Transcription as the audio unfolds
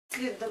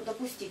Если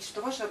допустить,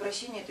 что ваше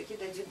обращение таки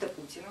дойдет до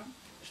Путина,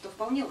 что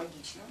вполне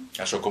логично.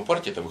 А что,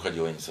 Компартия-то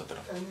выходила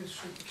инициатором?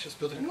 Сейчас,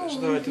 Петр Николаевич,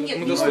 Ну, давайте нет,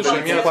 мы не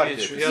дослушаем, я Компартия.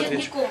 отвечу. Нет,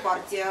 не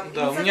Компартия.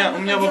 Да, у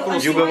меня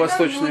вопрос.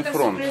 Юго-восточный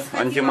фронт,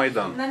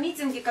 антимайдан. На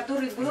митинге,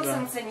 который был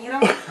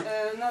санкционирован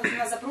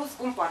на запрос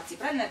Компартии,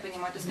 правильно я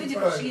понимаю? То есть люди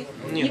пришли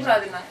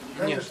неправильно.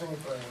 Конечно,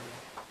 неправильно.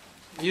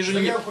 Ежели...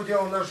 Заявку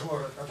делал наш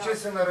город,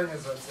 общественная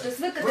организация. То есть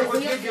вы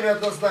хоть видели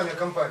одно знамя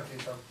Компартии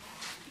там?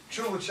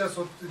 Что вот сейчас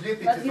вот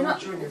лепите, там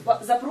ничего нет?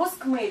 Запрос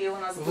к мэрии у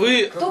нас был.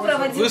 Кто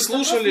проводил? Вы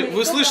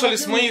слышали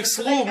с моих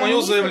слов мое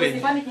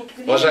заявление.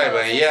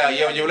 Уважаемые,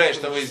 я удивляюсь,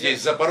 что вы здесь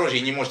в Запорожье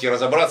не можете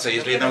разобраться,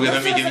 если вы на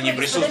митинге не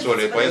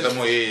присутствовали,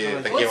 поэтому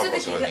и такие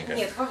вопросы возникают.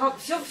 Нет,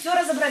 все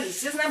разобрались,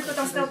 все знаем, кто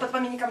там стоял под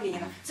памятником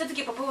Ленина.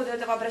 Все-таки по поводу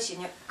этого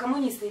обращения.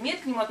 Коммунисты имеют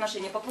к нему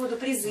отношение по поводу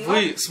призыва?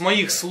 Вы с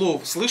моих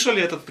слов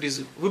слышали этот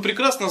призыв? Вы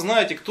прекрасно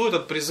знаете, кто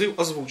этот призыв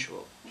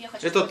озвучивал.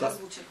 Это так.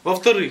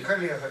 Во-вторых,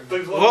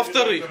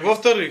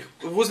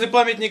 возле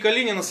памятника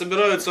Ленина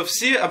собираются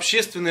все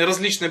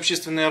различные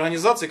общественные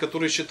организации,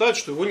 которые считают,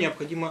 что его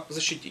необходимо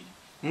защитить.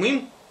 Мы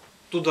им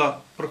туда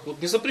проход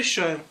не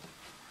запрещаем,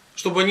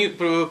 чтобы они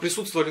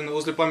присутствовали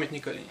возле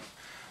памятника Ленина.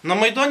 На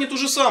Майдане то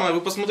же самое. Вы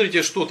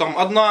посмотрите, что там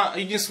одна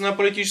единственная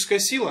политическая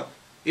сила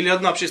или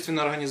одна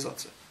общественная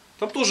организация.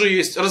 Там тоже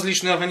есть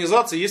различные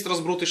организации, есть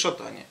разброд и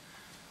шатания.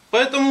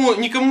 Поэтому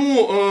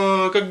никому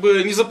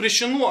не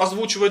запрещено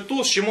озвучивать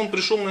то, с чем он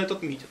пришел на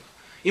этот митинг.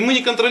 И мы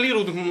не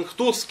контролируем,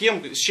 кто с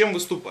чем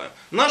выступаем.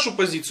 Нашу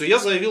позицию я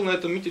заявил на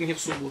этом митинге в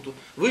субботу.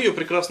 Вы ее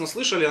прекрасно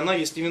слышали, она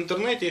есть и в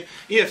интернете,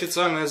 и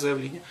официальное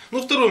заявление.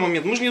 Но второй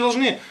момент. Мы же не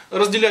должны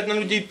разделять на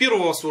людей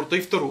первого сорта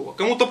и второго.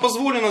 Кому-то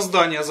позволено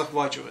здания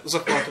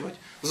захватывать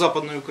в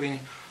Западной Украине,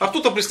 а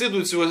кто-то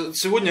преследует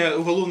сегодня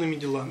уголовными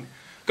делами.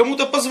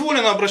 Кому-то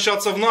позволено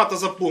обращаться в НАТО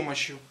за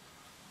помощью.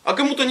 А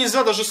кому-то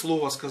нельзя даже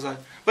слова сказать.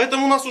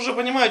 Поэтому у нас уже,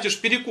 понимаете,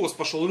 перекос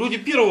пошел. Люди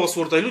первого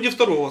сорта и люди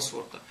второго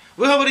сорта.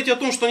 Вы говорите о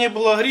том, что не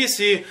было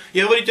агрессии,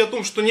 и говорите о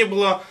том, что не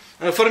было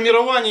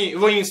формирований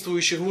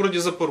воинствующих в городе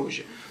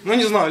Запорожье. Ну,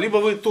 не знаю, либо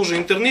вы тоже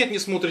интернет не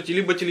смотрите,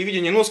 либо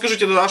телевидение. Но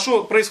скажите, а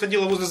что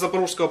происходило возле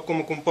Запорожского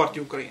обкома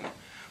Компартии Украины?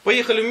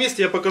 Поехали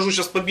вместе, я покажу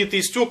сейчас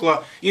побитые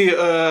стекла и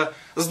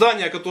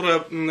здание, которое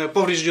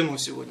повреждено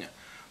сегодня.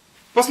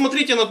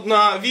 Посмотрите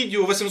на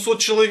видео, 800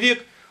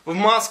 человек в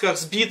масках,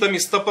 с битами,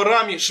 с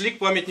топорами шли к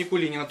памятнику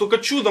Ленина. Только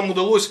чудом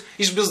удалось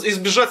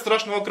избежать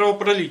страшного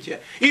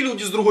кровопролития. И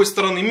люди с другой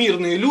стороны,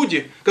 мирные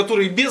люди,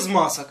 которые без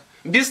масок,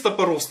 без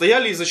топоров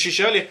стояли и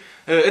защищали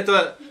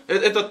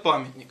этот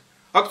памятник.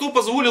 А кто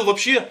позволил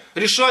вообще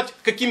решать,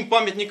 каким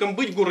памятником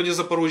быть в городе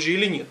Запорожье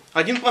или нет?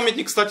 Один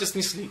памятник, кстати,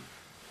 снесли.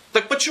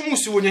 Так почему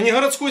сегодня ни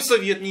городской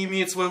совет не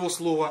имеет своего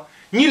слова,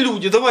 ни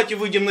люди? Давайте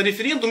выйдем на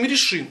референдум и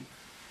решим.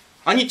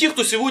 А не те,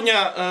 кто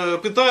сегодня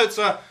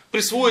пытаются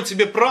присвоить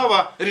себе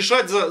право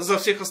решать за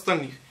всех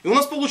остальных. И у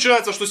нас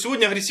получается, что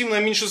сегодня агрессивное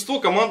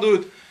меньшинство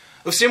командует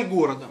всем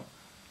городом.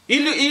 И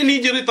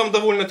лидеры там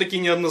довольно-таки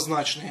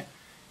неоднозначные.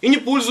 И не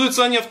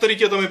пользуются они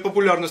авторитетом и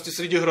популярностью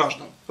среди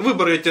граждан.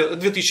 Выборы эти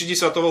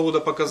 2010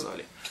 года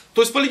показали.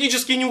 То есть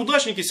политические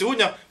неудачники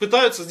сегодня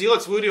пытаются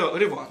сделать свой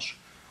реванш.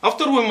 А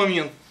второй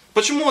момент.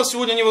 Почему вас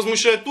сегодня не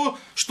возмущает то,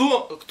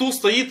 что кто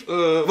стоит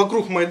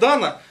вокруг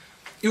Майдана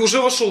и уже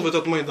вошел в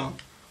этот Майдан?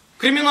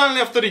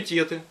 Криминальные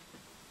авторитеты,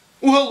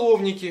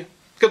 уголовники,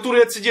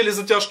 которые отсидели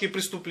за тяжкие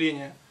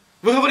преступления.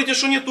 Вы говорите,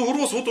 что нет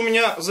угроз. Вот у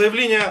меня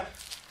заявление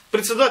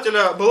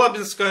председателя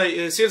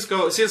Балабинского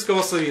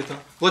сельского совета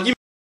Владимира.